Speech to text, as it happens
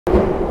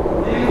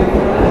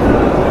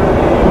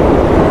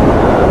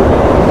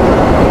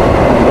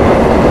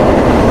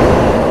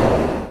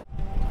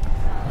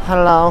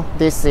Hello,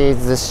 this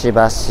is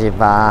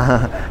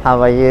Shiba-Shiba.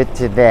 How are you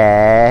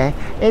today?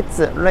 It's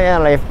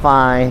really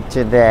fine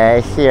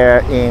today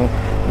here in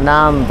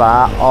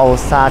Namba,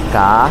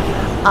 Osaka.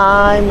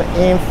 I'm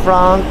in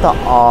front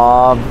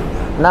of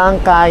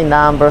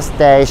Namba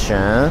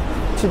Station.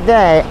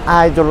 Today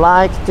I'd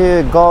like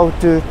to go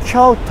to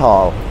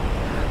Kyoto.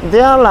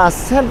 There are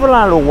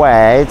several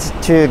ways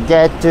to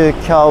get to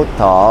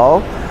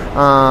Kyoto.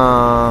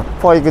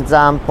 For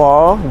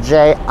example,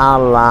 JR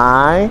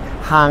line,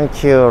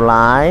 Hankyu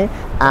line,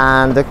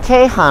 and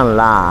Keihan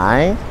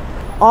line.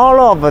 All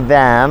of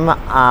them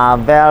are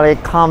very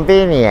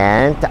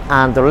convenient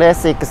and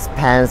less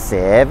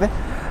expensive,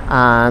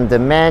 and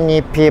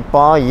many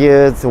people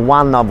use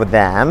one of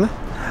them.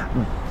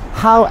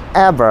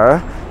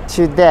 However,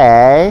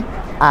 today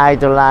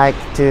I'd like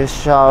to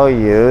show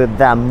you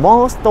the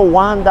most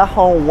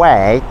wonderful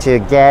way to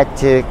get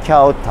to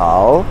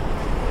Kyoto.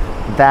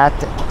 That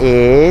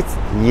is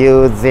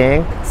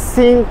using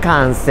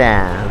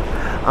Shinkansen.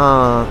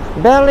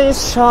 Very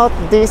short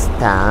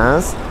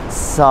distance,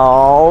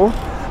 so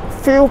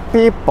few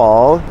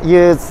people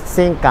use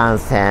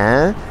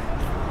Shinkansen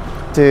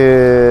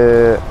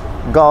to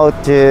go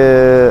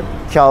to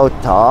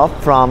Kyoto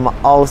from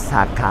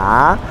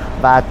Osaka,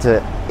 but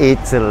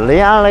it's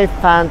really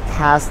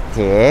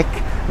fantastic.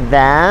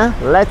 Then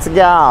let's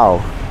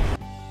go.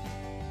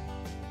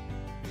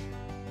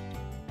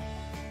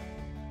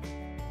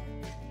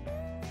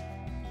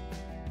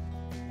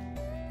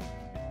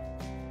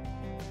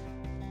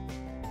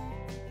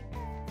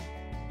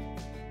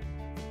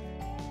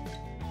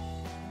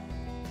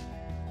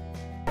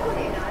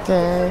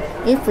 Okay,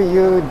 if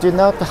you do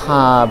not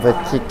have a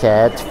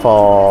ticket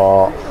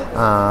for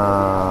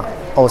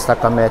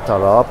Osaka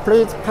Metro,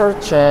 please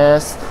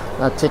purchase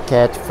a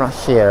ticket from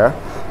here.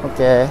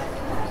 Okay,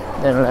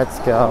 then let's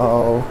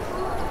go.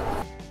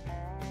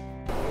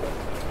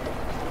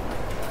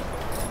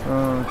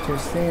 To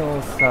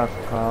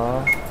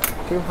Shin-Ōsaka,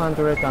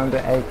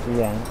 280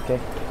 yen. Okay.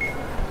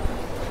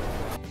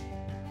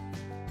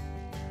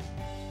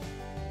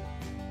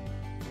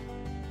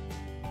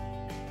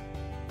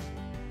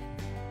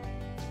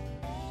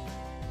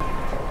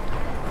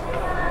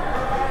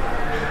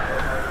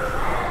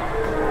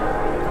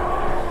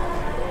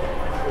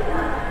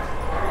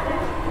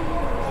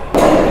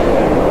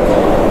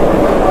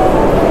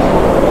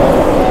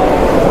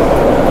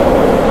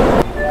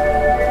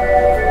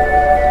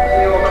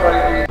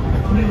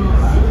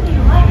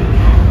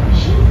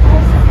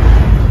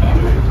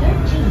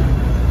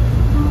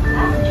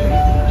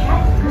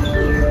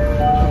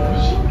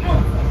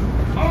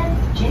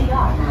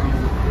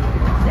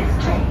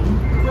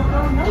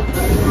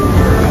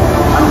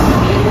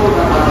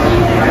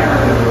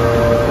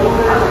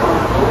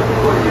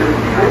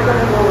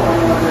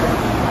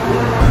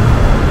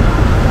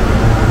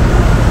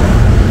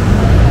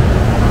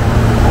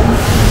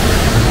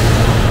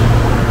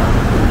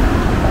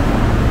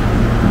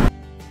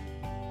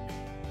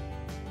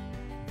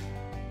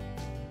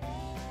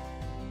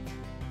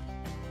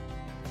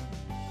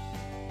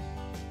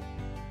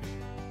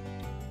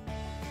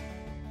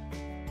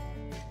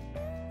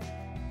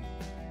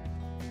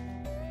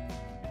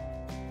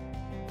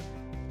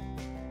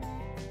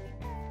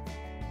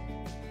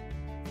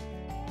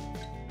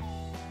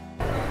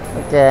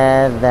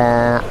 Okay,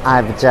 then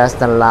I've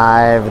just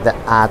arrived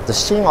at the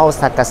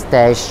Shin-Ōsaka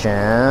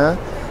Station.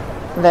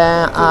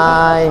 Then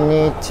I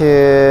need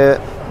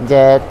to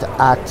get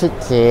a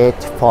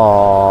ticket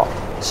for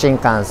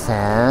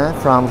Shinkansen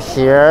from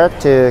here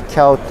to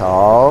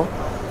Kyoto.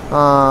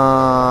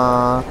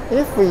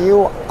 If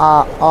you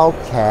are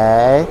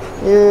okay,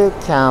 you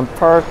can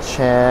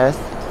purchase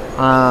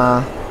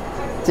a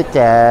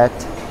ticket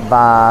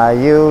by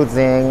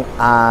using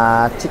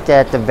a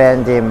ticket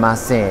vending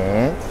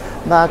machine.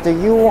 But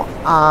you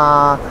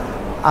are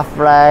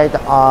afraid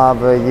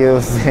of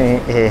using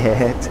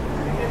it.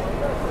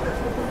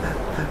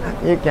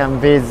 You can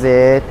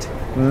visit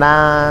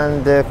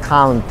manned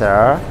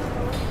counter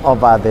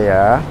over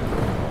there.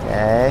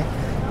 Okay,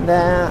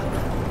 then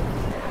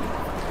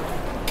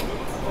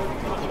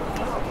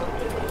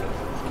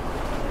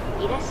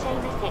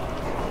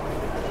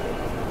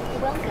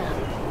welcome.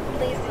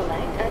 Please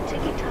select a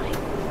ticket type.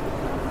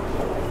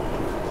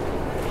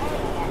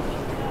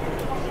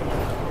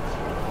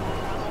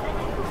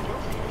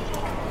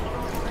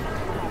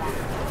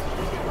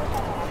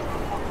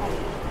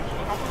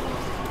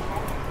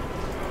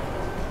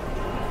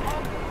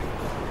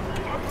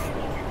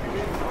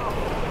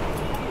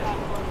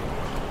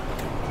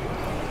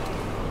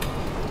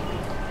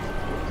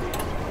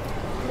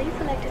 Please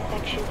select a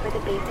section for the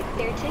basic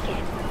fare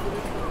ticket.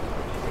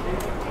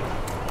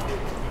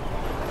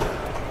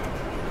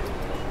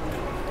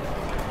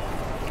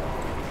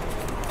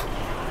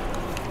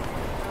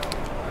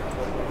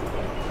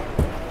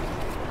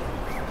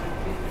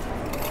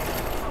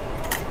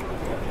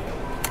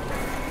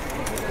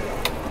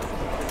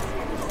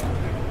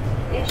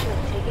 Issue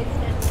tickets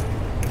now.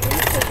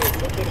 Please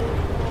put your ticket in.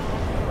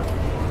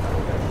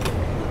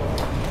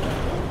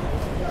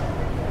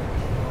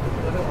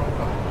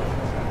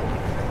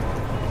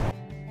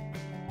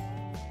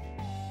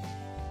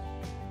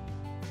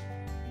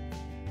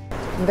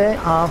 They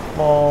are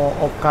for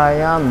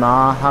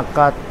Okayama,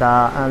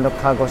 Hakata, and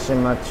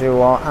Kagoshima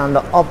Chuo, and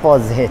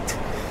opposite.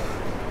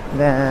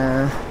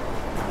 Then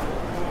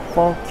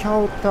for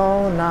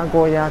Kyoto,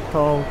 Nagoya,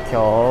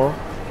 Tokyo,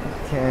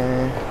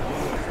 okay.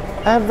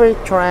 Every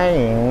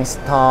train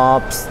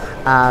stops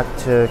at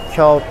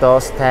Kyoto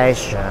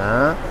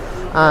Station,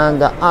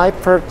 and I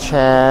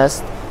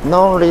purchased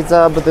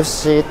non-reserved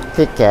seat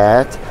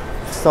ticket,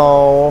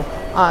 so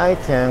I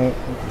can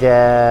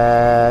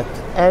get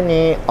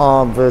any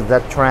of the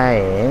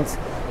trains.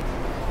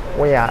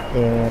 We are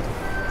in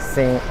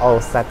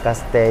Shin-Ōsaka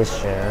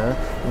Station.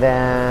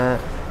 Then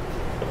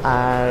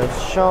I'll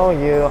show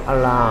you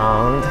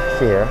around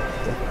here.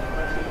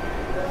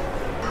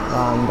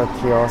 Around the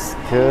kiosk,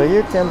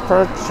 you can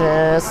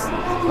purchase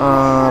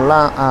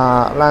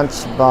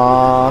lunch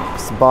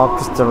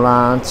boxed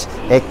lunch,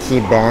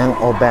 ekiben,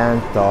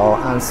 obento,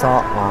 and so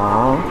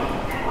on.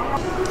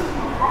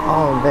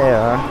 Oh,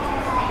 there.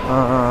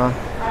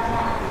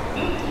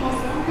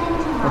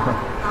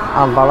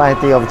 A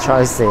variety of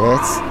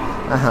choices.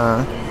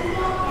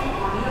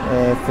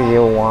 If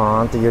you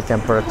want, you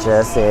can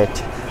purchase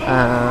it.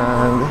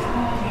 And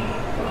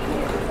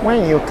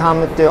when you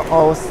come to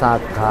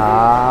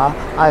Osaka,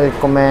 I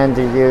recommend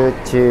you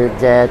to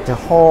get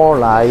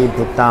Horai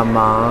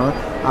Butaman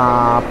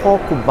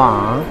pork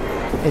bun.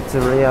 It's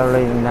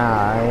really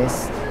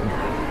nice,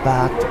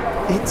 but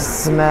it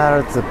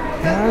smells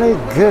very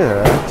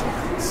good.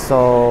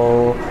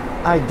 So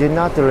I do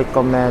not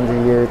recommend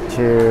you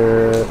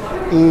to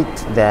eat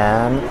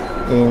them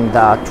in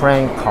the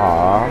train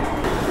car.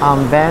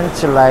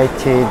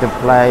 Unventilated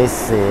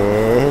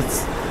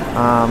places,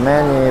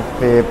 many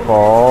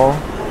people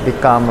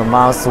become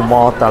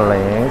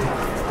mouth-watering.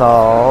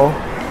 So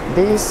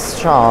this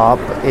shop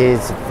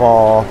is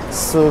for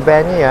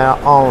souvenir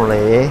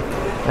only.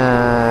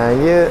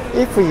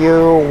 If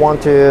you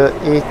want to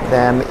eat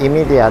them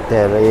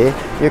immediately,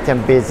 you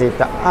can visit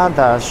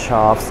other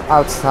shops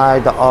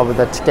outside of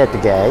the ticket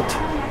gate.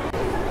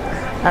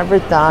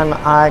 Every time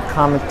I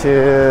come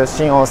to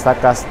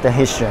Shin-Ōsaka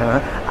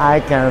Station,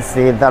 I can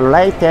see the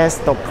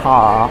latest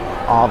car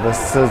of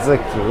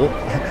Suzuki,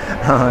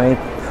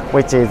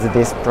 which is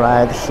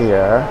displayed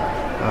here.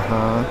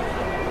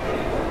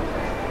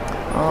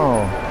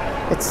 Oh,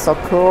 it's so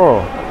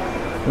cool.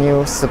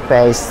 New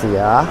space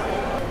here.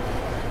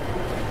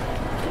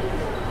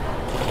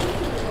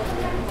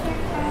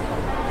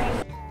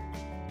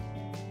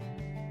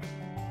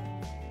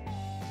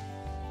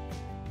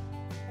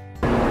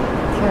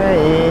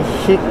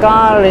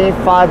 Hikari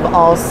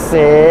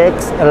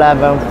 506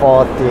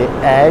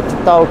 1148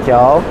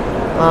 Tokyo.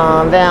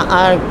 Then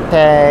I'll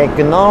take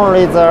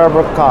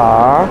non-reserve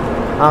car,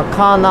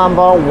 car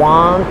number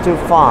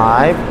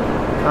 125.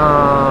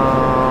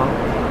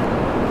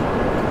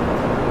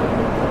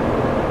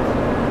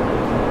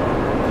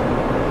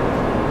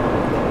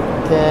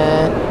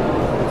 Okay,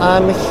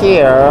 I'm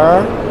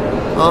here.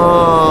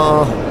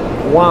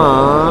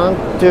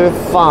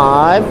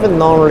 125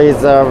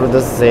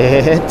 non-reserved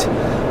seat.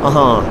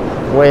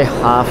 We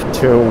have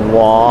to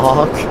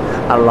walk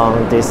a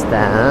long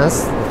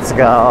distance. Let's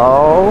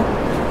go.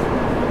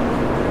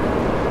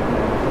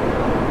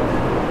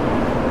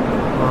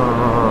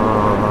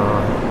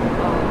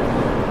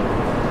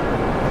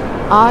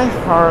 I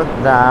heard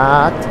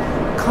that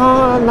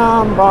car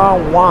number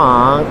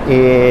 1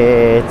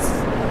 is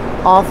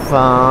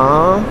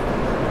often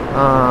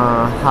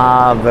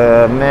have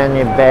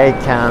many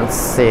vacant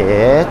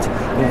seats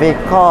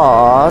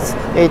because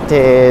it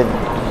is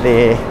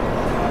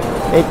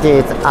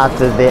at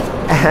the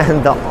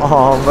end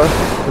of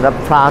the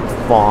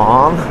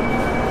platform.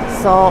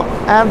 So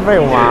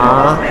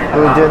everyone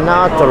who do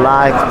not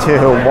like to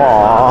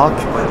walk,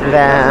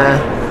 then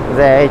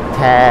they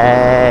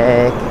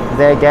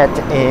get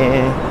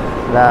in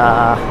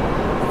the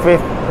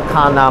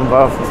car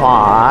number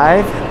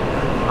 5.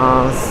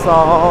 So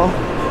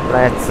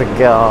let's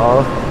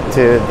go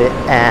to the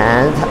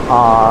end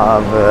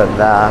of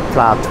the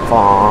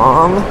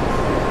platform.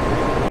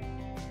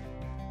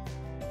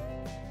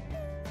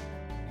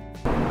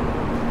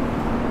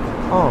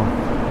 Oh,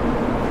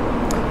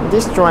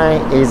 this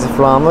train is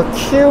from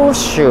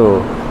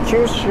Kyushu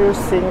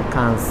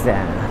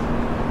Shinkansen.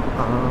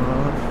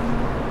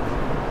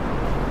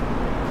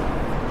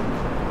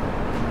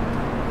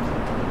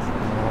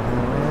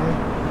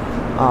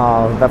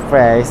 Oh, the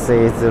face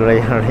is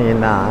really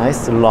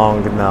nice,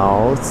 long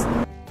nose.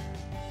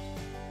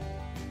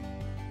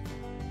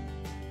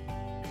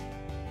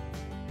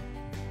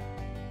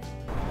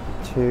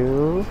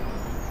 Two.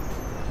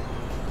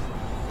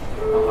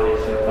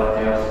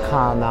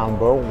 Car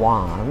number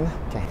 1.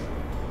 Okay.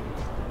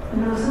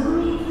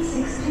 Nozomi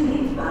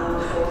 16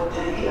 bound for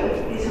Tokyo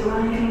is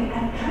arriving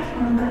at track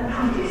number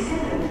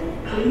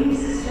 27.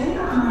 Please stay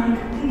behind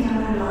the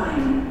yellow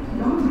line.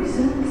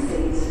 Non-reserved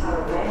seats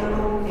are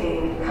available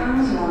in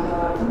cars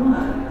number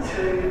 1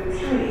 through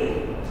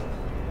 3.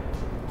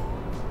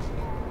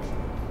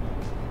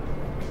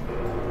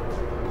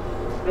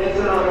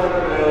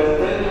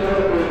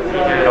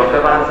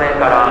 26番線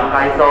から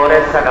回送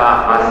列車が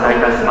発車い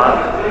たしま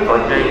す。ご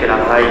注意く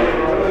ださい。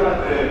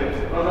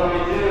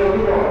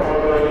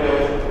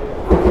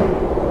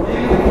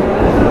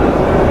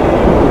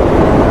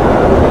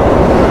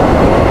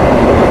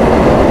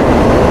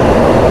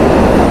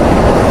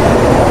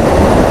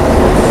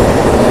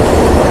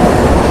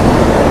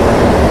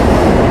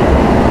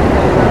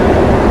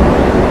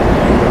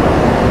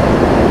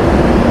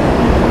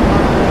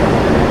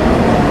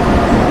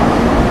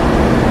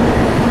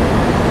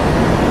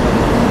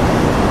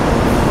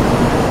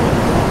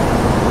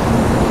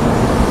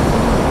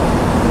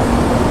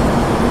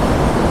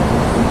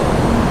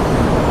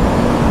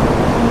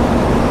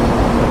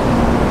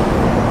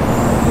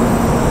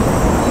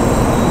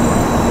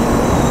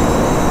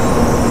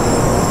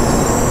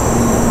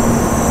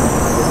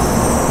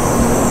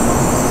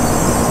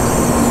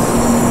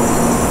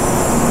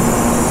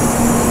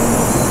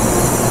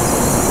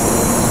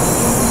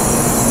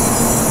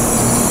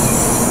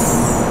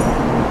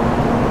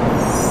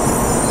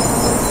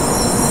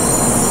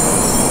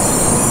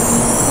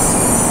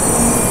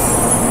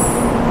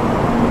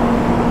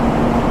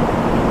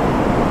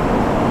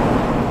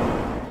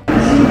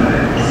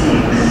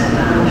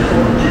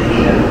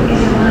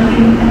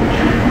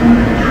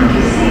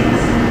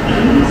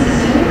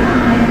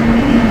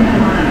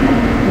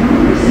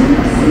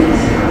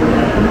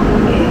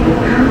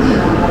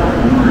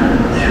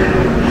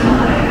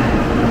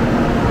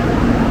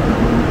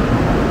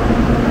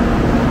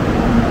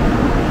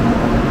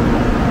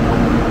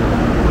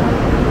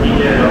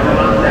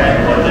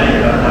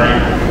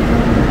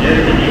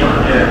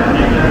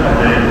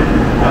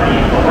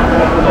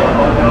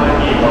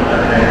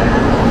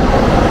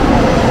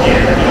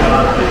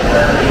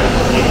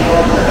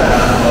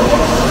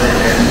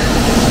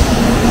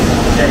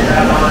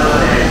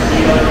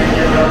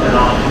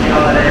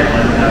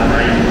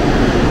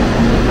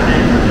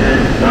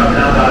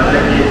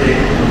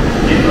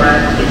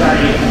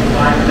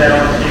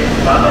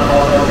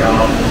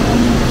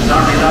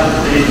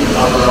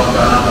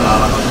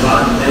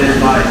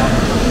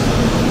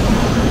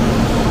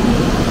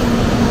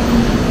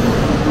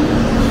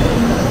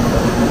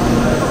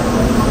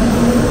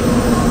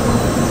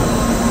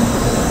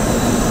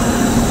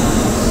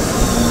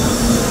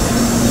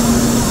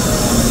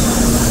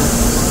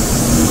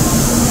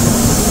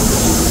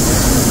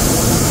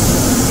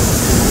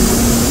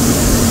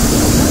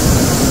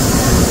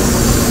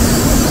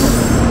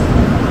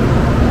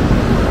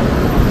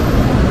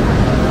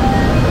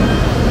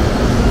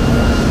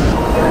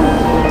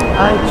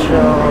I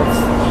chose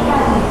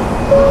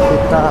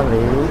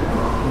Hikari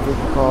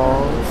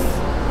because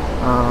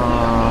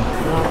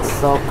not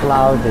so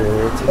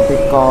crowded,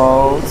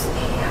 because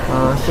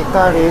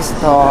Hikari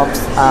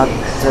stops at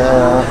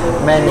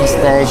many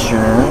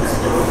stations,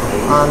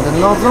 and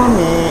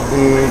Nozomi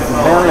is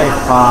very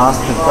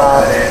fast,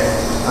 but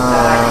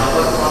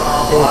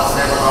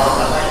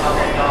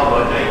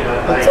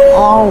it's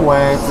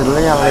always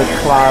really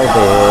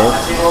crowded.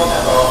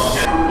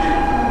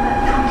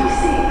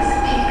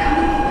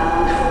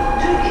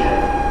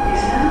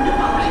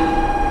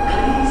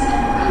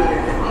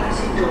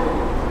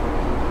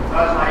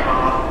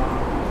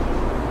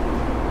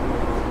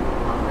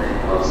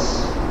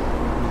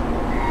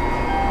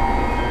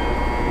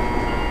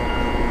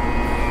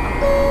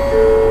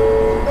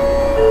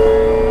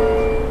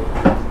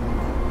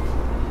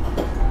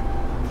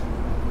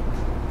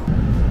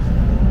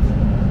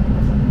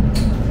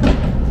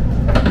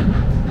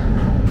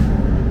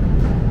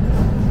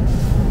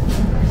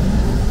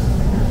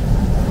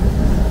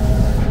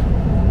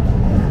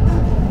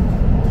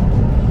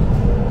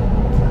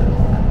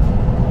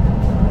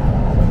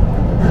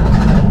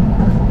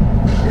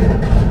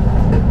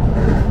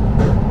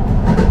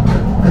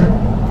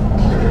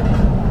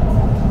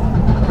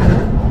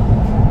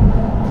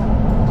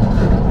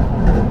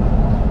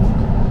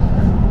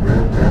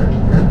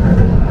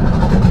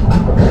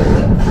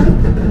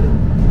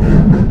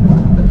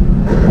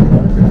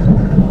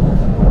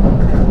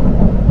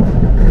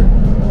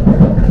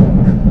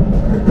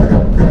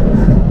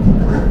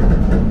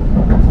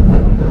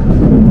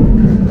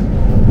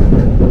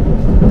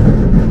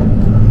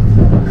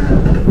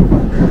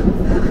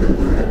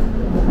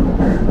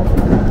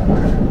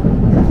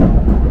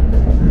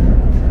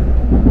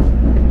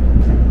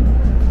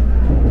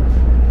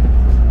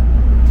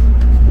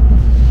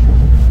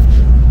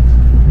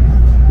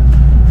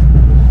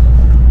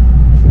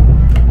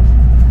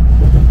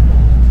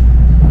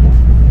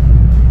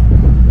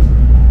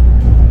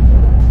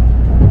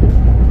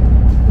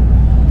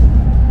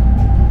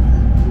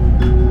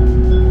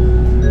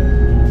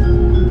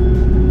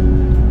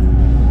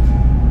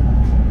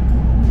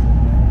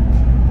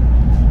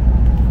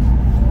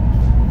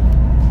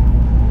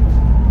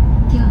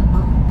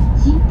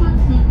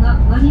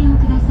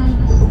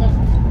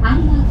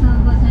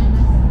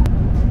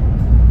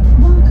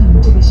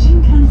 Welcome to the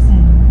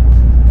Shinkansen.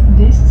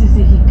 This is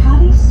the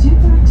Hikari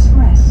Super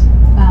Express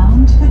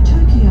bound for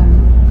Tokyo.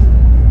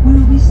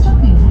 We'll be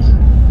stopping at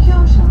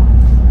Kyoto,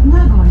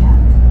 Nagoya,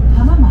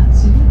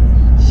 Hamamatsu,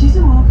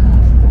 Shizuoka,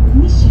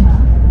 Mishima,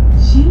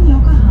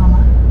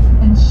 Shin-Yokohama,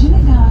 and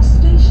Shinagawa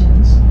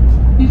stations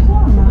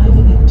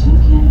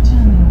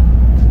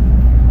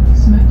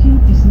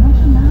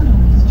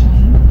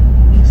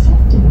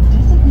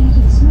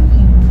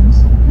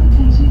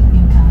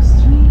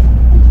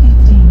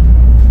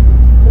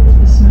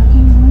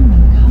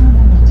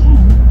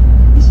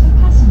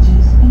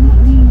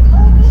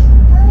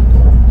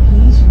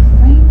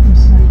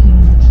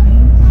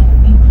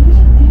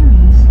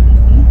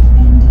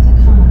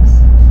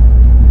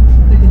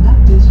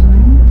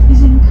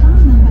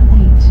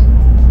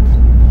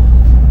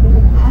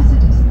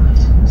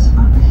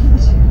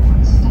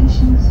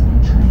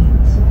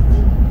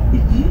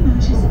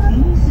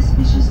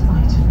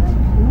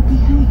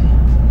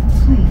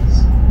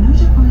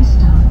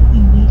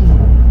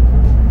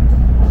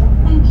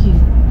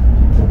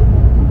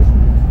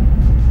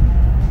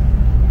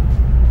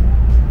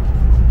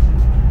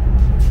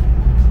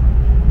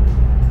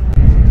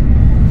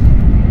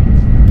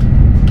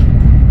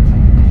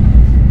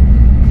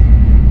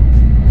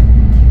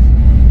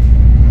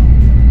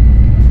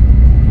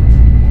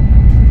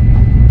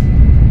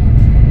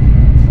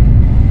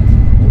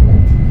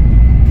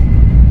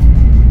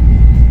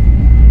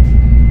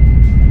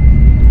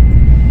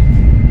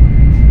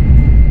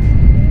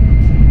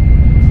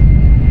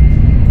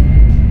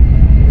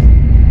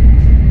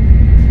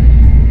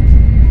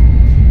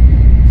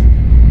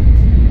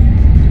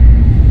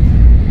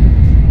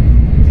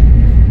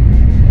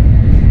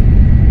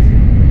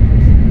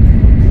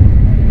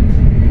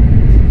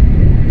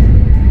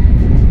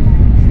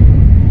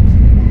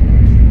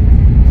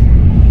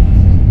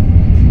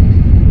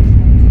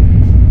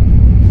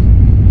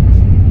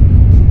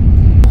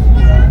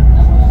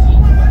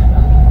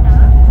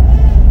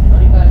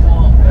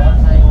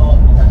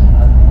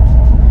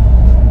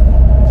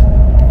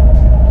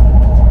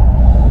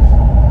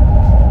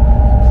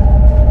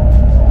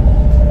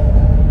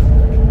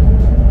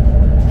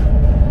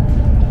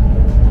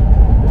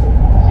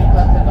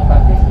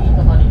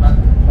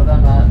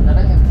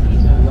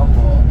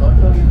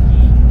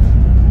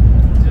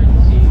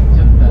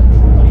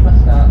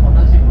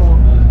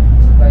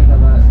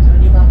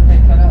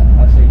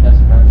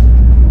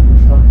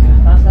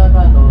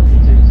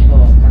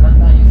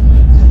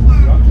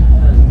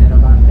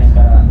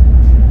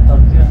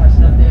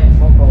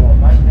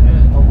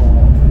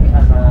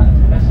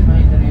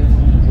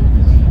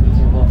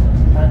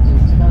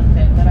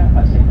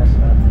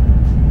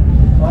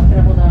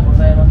はご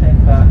ざいません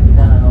か。2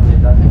段の上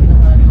座席の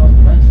周りを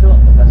今一度お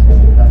確か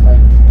めください。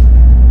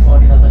お降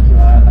りの時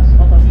は足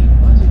元に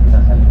ご注意く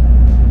ださい。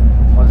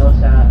ご乗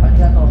車あり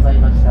がとうござい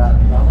ました。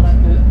まもな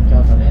く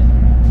京都です。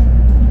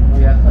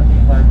We are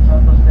stopping at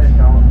Kyoto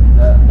Station.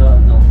 The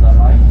doors on the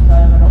right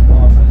side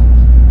will open.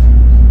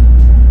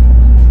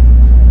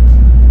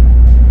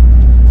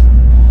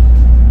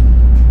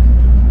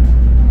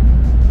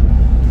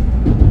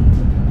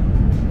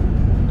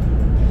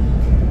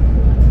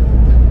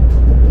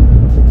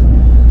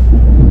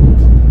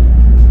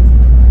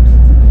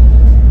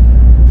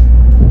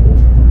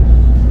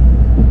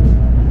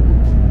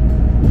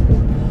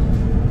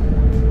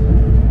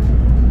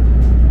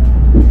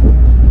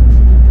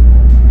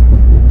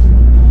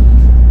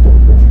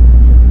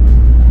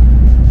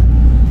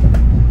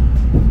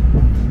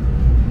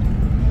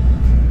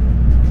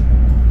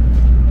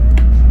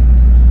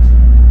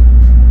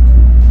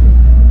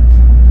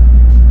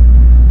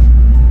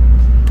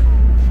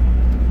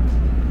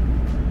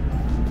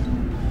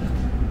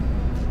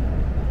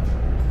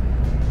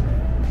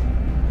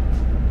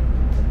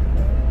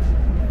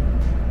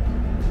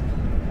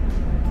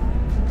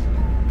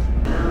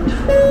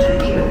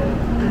 Tokyo.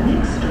 The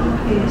next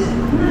stop is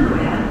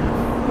Nagoya.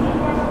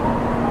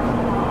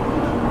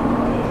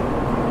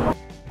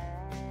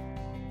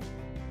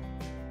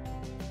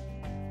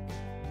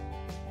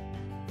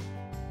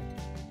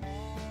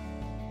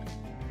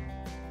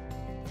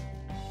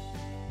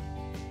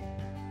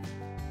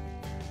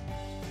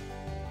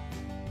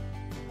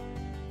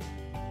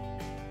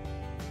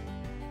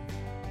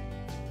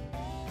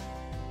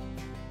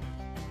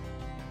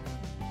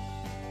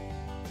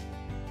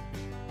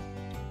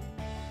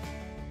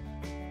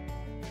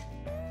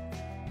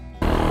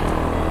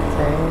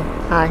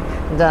 Hi,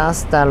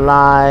 just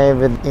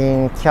arrived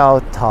in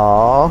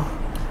Kyoto.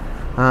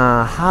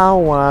 How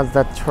was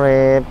the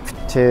trip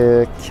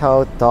to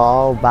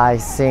Kyoto by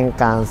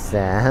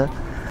Shinkansen?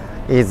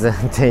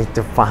 Isn't it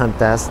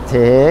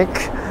fantastic?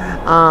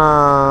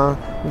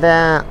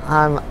 Then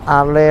I'm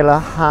a little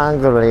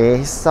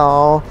hungry,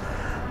 so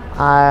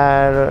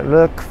I'll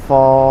look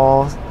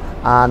for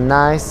a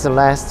nice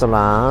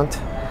restaurant.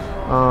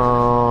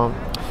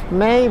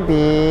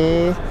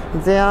 Maybe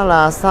there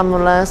are some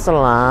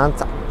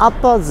restaurants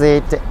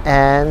opposite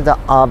end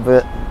of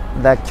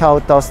the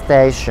Kyoto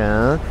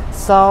Station,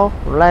 so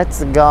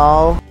let's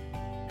go.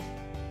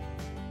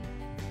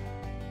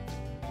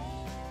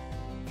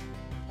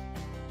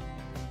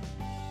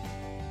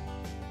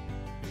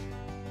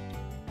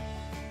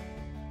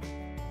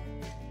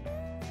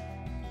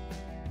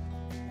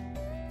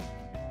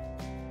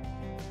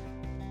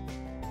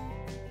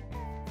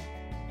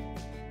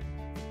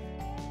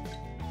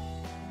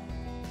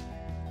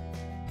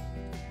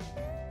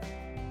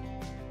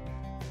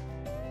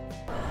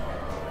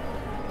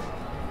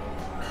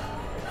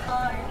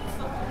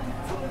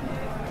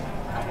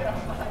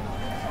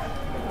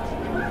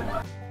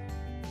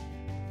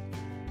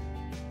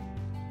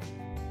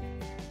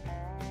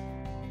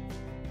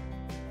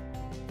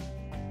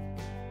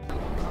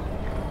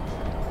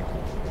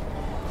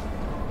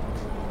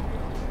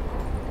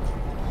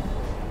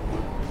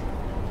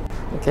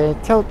 Okay,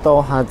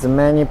 Kyoto has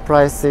many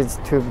places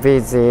to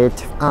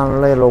visit, a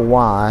little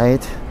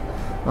wide.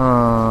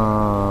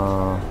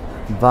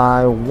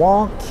 By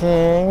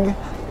walking,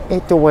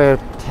 it will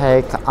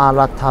take a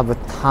lot of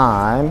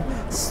time,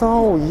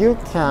 so you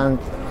can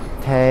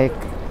take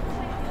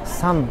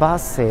some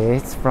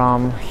buses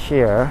from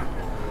here.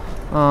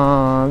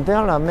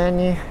 There are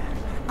many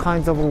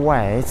kinds of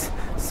ways,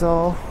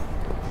 so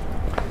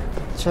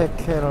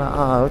check it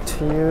out.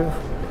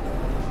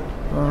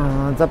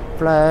 The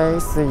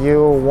place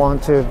you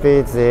want to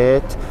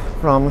visit,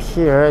 from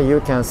here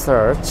you can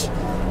search,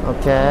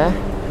 okay,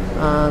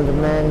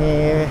 and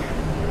many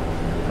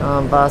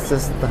bus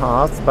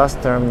stops, bus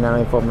terminal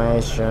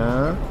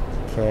information,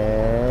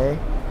 okay,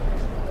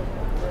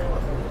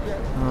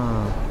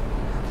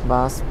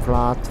 bus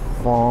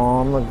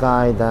platform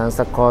guidance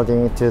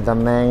according to the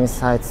main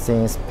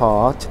sightseeing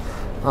spot.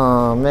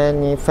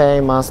 Many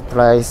famous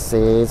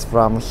places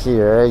from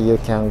here you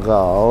can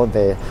go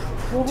there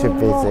to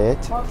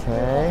visit,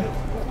 okay.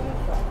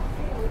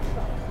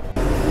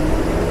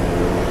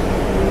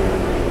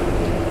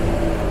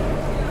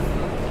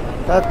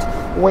 But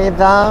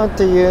without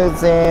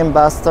using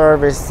bus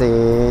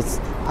services,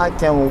 I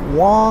can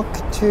walk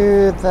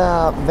to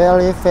the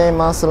very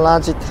famous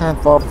Raji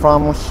temple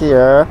from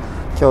here,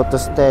 Kyoto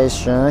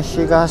Station,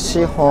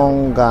 Higashi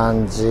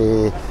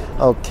Hongan-ji.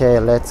 Okay,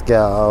 let's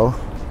go.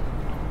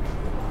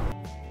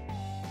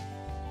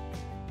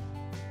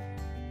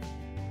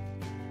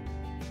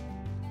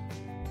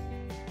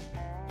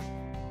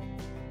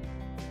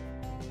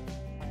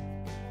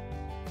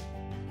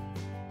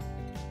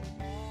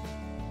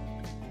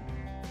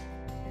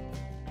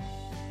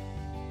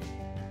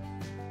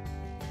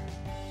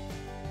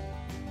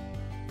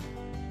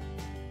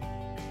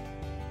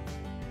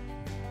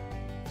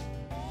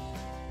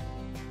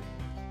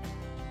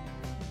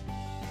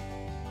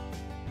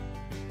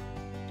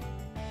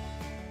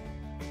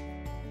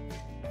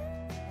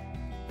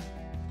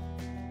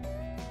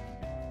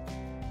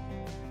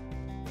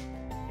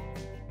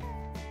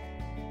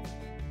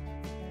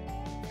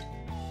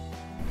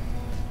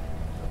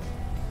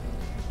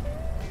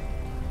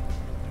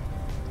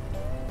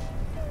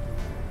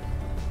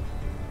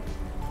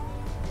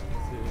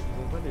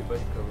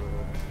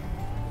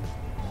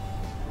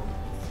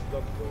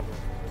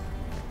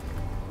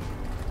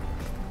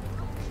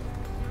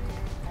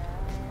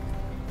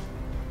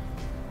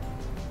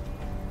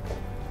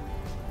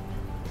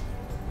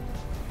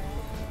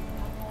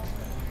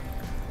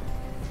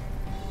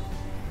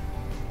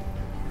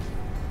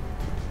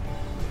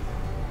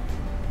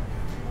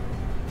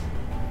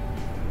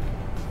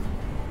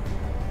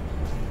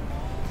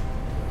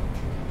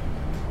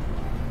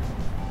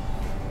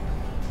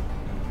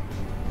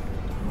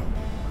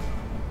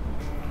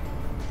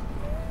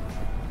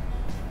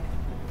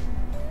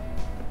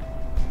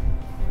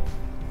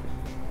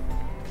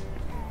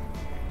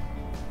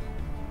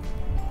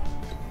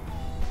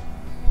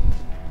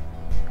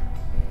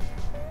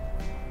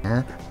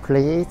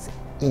 Please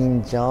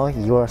enjoy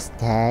your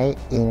stay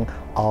in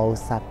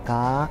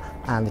Osaka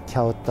and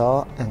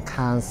Kyoto and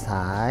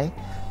Kansai.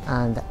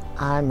 And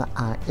I'm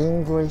an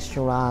English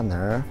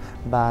learner,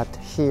 but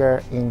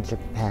here in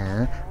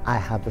Japan, I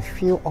have a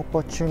few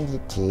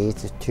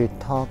opportunities to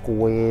talk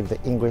with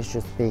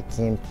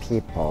English-speaking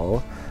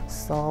people.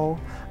 So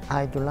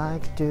I'd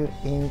like to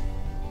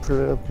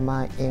improve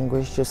my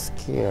English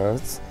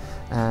skills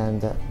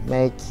and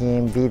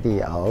making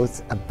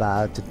videos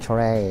about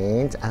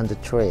trains and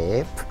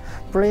trip.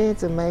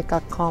 Please make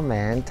a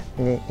comment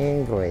in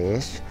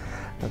English.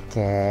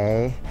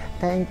 Okay,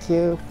 thank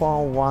you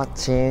for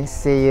watching.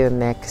 See you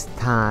next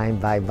time.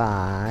 Bye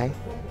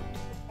bye.